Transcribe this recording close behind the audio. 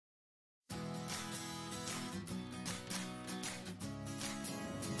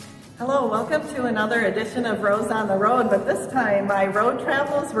Hello, welcome to another edition of Rose on the Road, but this time my road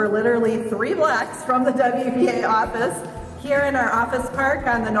travels were literally 3 blocks from the WBA office. Here in our office park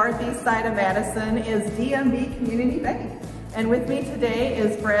on the northeast side of Madison is DMB Community Bank. And with me today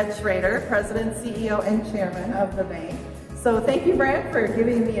is Brad Schroeder, President, CEO, and Chairman of the bank. So thank you, Brad, for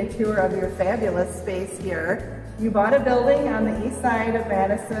giving me a tour of your fabulous space here. You bought a building on the east side of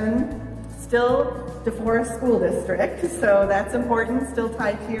Madison, still DeForest School District, so that's important, still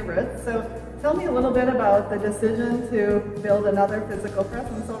tied to your roots. So tell me a little bit about the decision to build another physical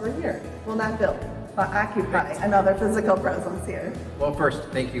presence over here. Well, not build, but occupy another physical presence here. Well, first,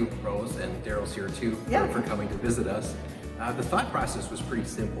 thank you, Rose, and Daryl's here too, for coming to visit us. The thought process was pretty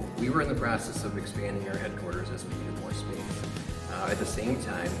simple. We were in the process of expanding our headquarters as we needed more space. At the same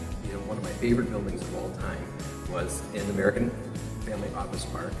time, one of my favorite buildings of all time was in the American Family Office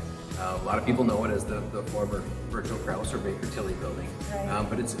Park. A lot of people know it as the former Virgil Krause or Baker Tilly building, right.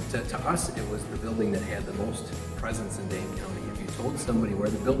 But it's to us it was the building that had the most presence in Dane County. If you told somebody where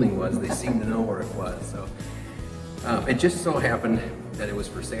the building was, they seemed to know where it was. So it just so happened that it was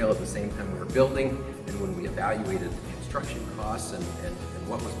for sale at the same time we were building, and when we evaluated the construction costs and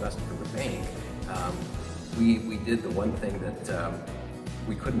what was best for the bank, we did the one thing that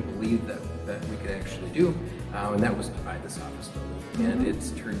we couldn't believe that we could actually do, and that was to buy this office building. And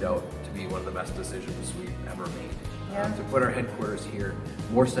it's turned out to be one of the best decisions we've ever made. To put our headquarters here,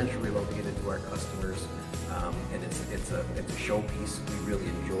 more centrally located to our customers, and it's a showpiece. We really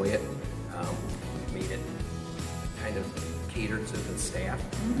enjoy it. We've made it kind of catered to the staff,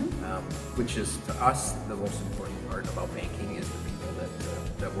 which is to us the most important part about banking is the people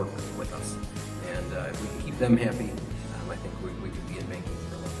that work with us. And if we can keep them happy, I think we could be in banking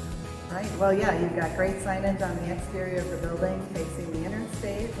for a long time. Right, well yeah, you've got great signage on the exterior of the building facing the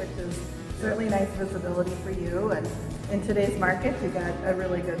interstate, which is certainly nice visibility for you. And in today's market, you got a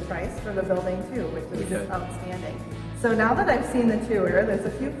really good price for the building too, which is just outstanding. So now that I've seen the tour, there's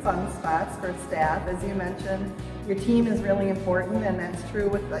a few fun spots for staff. As you mentioned, your team is really important, and that's true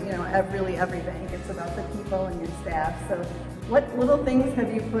with really every bank. It's about the people and your staff. So what little things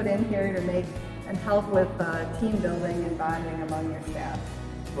have you put in here to make and help with team building and bonding among your staff?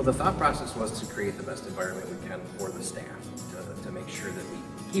 Well, the thought process was to create the best environment we can for the staff, to make sure that we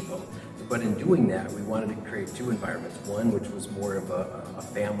keep them. But in doing that, we wanted to create 2 environments. One, which was more of a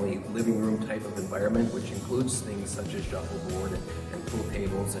family living room type of environment, which includes things such as shuffleboard and pool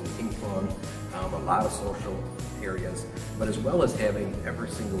tables and ping pong, a lot of social areas, but as well as having every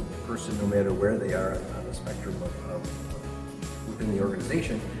single person, no matter where they are on the spectrum of within the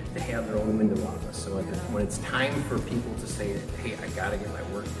organization, to have their own window office. So when it's time for people to say, hey, I gotta get my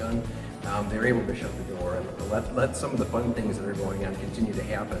work done, they're able to shut the door and let some of the fun things that are going on continue to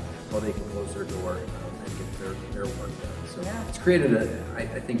happen while they can close their door and get their work done. So it's created I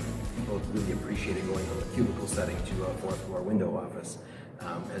think people really appreciated going from a cubicle setting to a 4th floor window office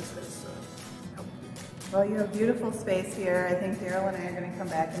as helped. Well, you have beautiful space here. I think Daryl and I are going to come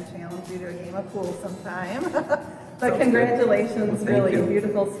back and challenge you to a game of pool sometime. But congratulations, really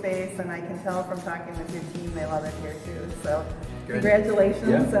beautiful space, and I can tell from talking with your team they love it here too. So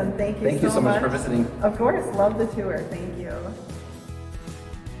congratulations, and thank you so much for visiting. Of course, love the tour. Thank you.